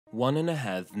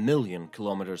1.5 million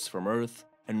kilometers from Earth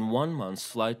and 1 month's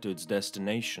flight to its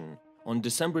destination. On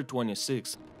December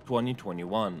 26,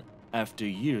 2021, after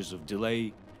years of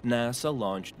delay, NASA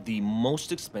launched the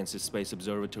most expensive space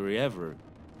observatory ever,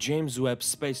 James Webb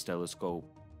Space Telescope.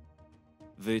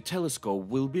 The telescope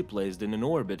will be placed in an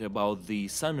orbit about the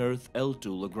Sun-Earth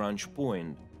L2 Lagrange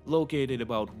point, located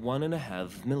about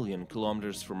 1.5 million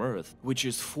kilometers from Earth, which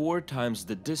is 4 times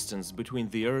the distance between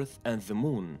the Earth and the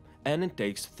Moon, and it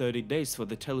takes 30 days for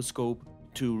the telescope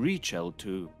to reach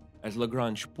L2. At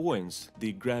Lagrange points,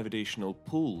 the gravitational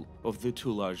pull of the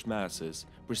two large masses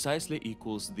precisely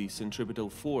equals the centripetal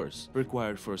force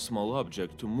required for a small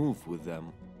object to move with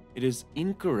them. It is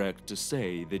incorrect to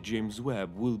say that James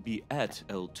Webb will be at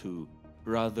L2.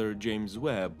 Rather, James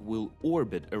Webb will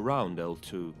orbit around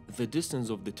L2. The distance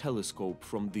of the telescope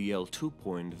from the L2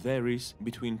 point varies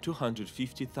between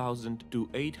 250,000 to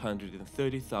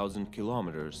 830,000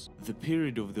 kilometers. The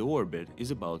period of the orbit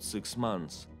is about 6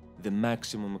 months. The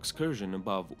maximum excursion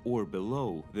above or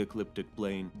below the ecliptic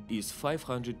plane is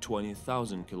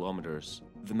 520,000 kilometers.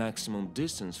 The maximum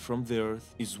distance from the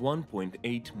Earth is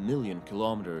 1.8 million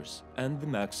kilometers, and the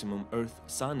maximum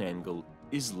Earth-Sun angle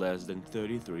is less than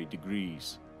 33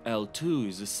 degrees. L2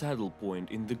 is a saddle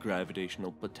point in the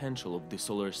gravitational potential of the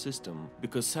solar system.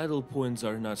 Because saddle points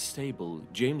are not stable,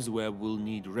 James Webb will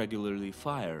need regularly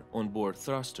fire onboard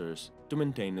thrusters to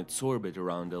maintain its orbit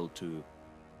around L2.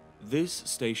 This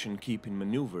station-keeping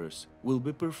maneuvers will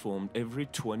be performed every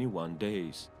 21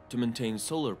 days. To maintain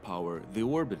solar power, the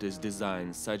orbit is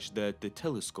designed such that the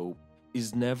telescope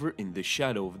is never in the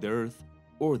shadow of the Earth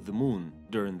or the Moon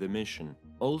during the mission.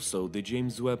 Also, the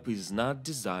James Webb is not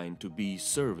designed to be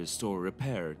serviced or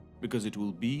repaired, because it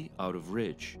will be out of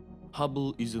reach.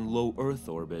 Hubble is in low Earth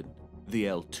orbit. The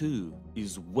L2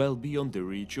 is well beyond the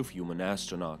reach of human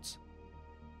astronauts.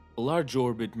 A large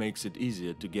orbit makes it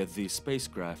easier to get the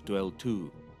spacecraft to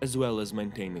L2, as well as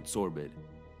maintain its orbit.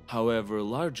 However,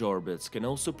 large orbits can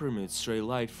also permit stray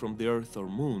light from the Earth or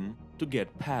Moon to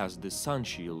get past the sun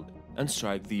shield and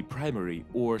strike the primary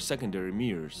or secondary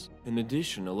mirrors. In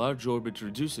addition, a large orbit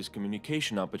reduces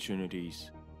communication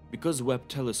opportunities. Because Webb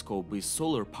telescope is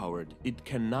solar-powered, it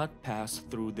cannot pass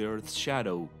through the Earth's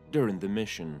shadow during the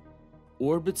mission.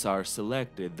 Orbits are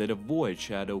selected that avoid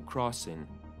shadow crossing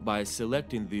by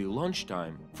selecting the launch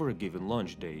time for a given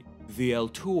launch date. The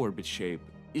L2 orbit shape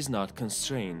is not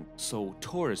constrained, so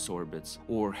torus orbits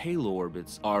or halo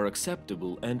orbits are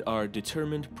acceptable and are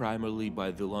determined primarily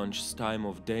by the launch time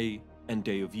of day and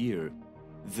day of year.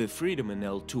 The freedom in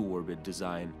L2 orbit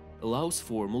design allows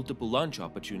for multiple launch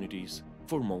opportunities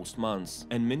for most months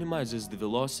and minimizes the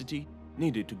velocity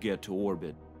needed to get to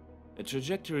orbit. A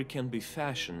trajectory can be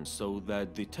fashioned so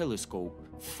that the telescope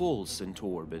falls into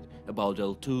orbit about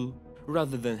L2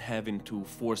 rather than having to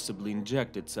forcibly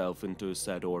inject itself into a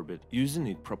set orbit using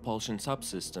its propulsion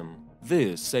subsystem.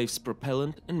 This saves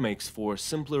propellant and makes for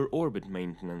simpler orbit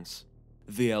maintenance.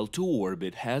 The L2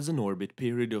 orbit has an orbit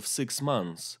period of 6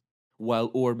 months.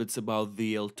 While orbits about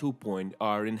the L2 point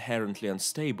are inherently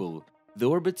unstable, the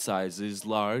orbit size is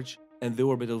large and the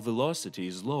orbital velocity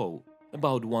is low,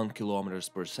 about 1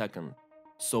 km per second,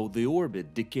 so the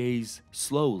orbit decays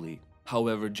slowly.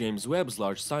 However, James Webb's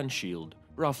large sun shield,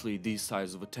 roughly the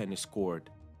size of a tennis court,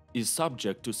 is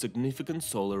subject to significant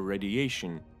solar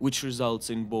radiation, which results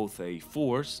in both a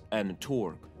force and a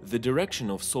torque. The direction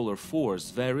of solar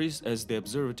force varies as the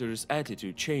observatory's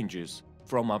attitude changes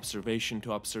from observation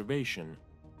to observation.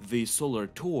 The solar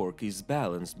torque is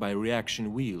balanced by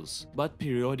reaction wheels, but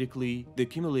periodically the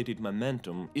accumulated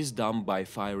momentum is dumped by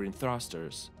firing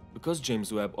thrusters. Because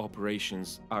James Webb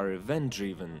operations are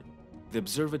event-driven, the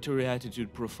observatory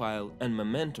attitude profile and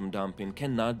momentum dumping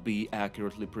cannot be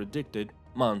accurately predicted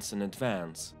months in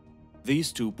advance.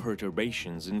 These two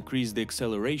perturbations increase the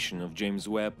acceleration of James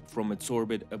Webb from its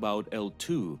orbit about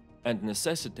L2 and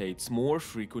necessitates more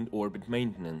frequent orbit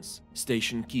maintenance,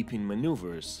 station-keeping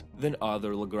maneuvers than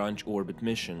other Lagrange orbit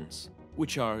missions,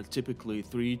 which are typically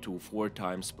 3 to 4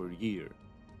 times per year.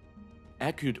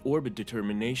 Accurate orbit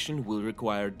determination will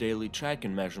require daily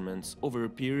tracking measurements over a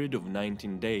period of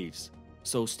 19 days,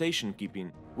 so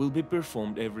station-keeping will be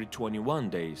performed every 21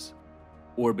 days.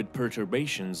 Orbit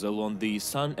perturbations along the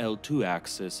Sun-L2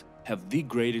 axis have the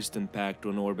greatest impact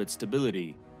on orbit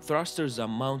stability. Thrusters are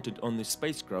mounted on the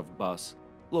spacecraft bus,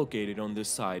 located on the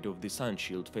side of the sun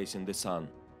shield facing the Sun.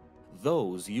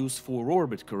 Those used for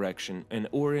orbit correction and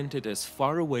oriented as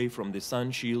far away from the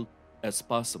sun shield as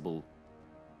possible.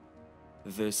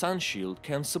 The sun shield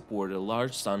can support a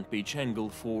large sun pitch angle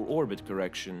for orbit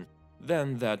correction,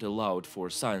 than that allowed for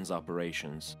science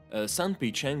operations. A sun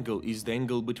pitch angle is the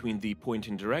angle between the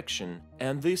pointing direction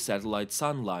and the satellite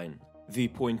sun line. The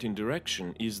pointing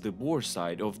direction is the bore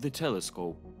side of the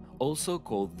telescope, also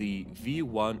called the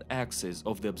V1 axis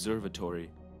of the observatory.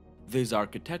 This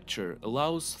architecture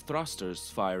allows thrusters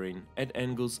firing at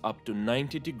angles up to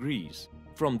 90 degrees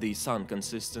from the sun,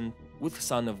 consistent with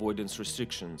sun avoidance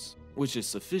restrictions, which is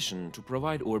sufficient to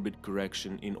provide orbit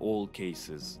correction in all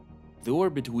cases. The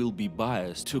orbit will be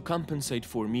biased to compensate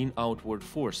for mean outward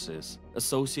forces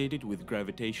associated with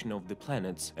gravitation of the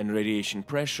planets and radiation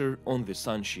pressure on the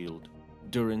sun shield.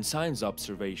 During science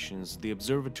observations, the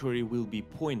observatory will be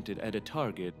pointed at a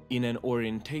target in an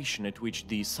orientation at which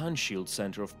the sun shield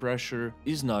center of pressure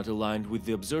is not aligned with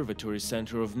the observatory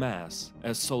center of mass.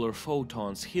 As solar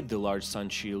photons hit the large sun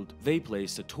shield, they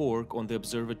place a torque on the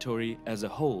observatory as a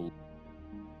whole.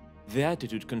 The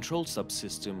attitude control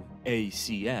subsystem,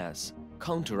 ACS,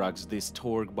 counteracts this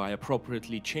torque by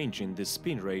appropriately changing the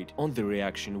spin rate on the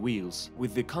reaction wheels,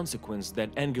 with the consequence that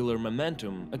angular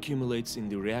momentum accumulates in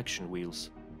the reaction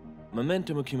wheels.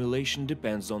 Momentum accumulation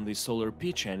depends on the solar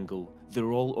pitch angle, the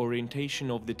roll orientation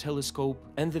of the telescope,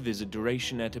 and the visit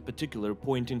duration at a particular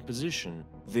point in position.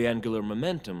 The angular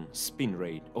momentum, spin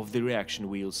rate, of the reaction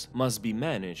wheels must be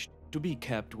managed to be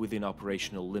kept within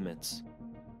operational limits.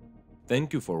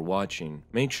 Thank you for watching,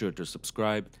 make sure to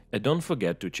subscribe, and don't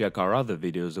forget to check our other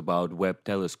videos about Webb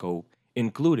telescope,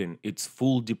 including its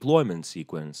full deployment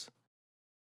sequence.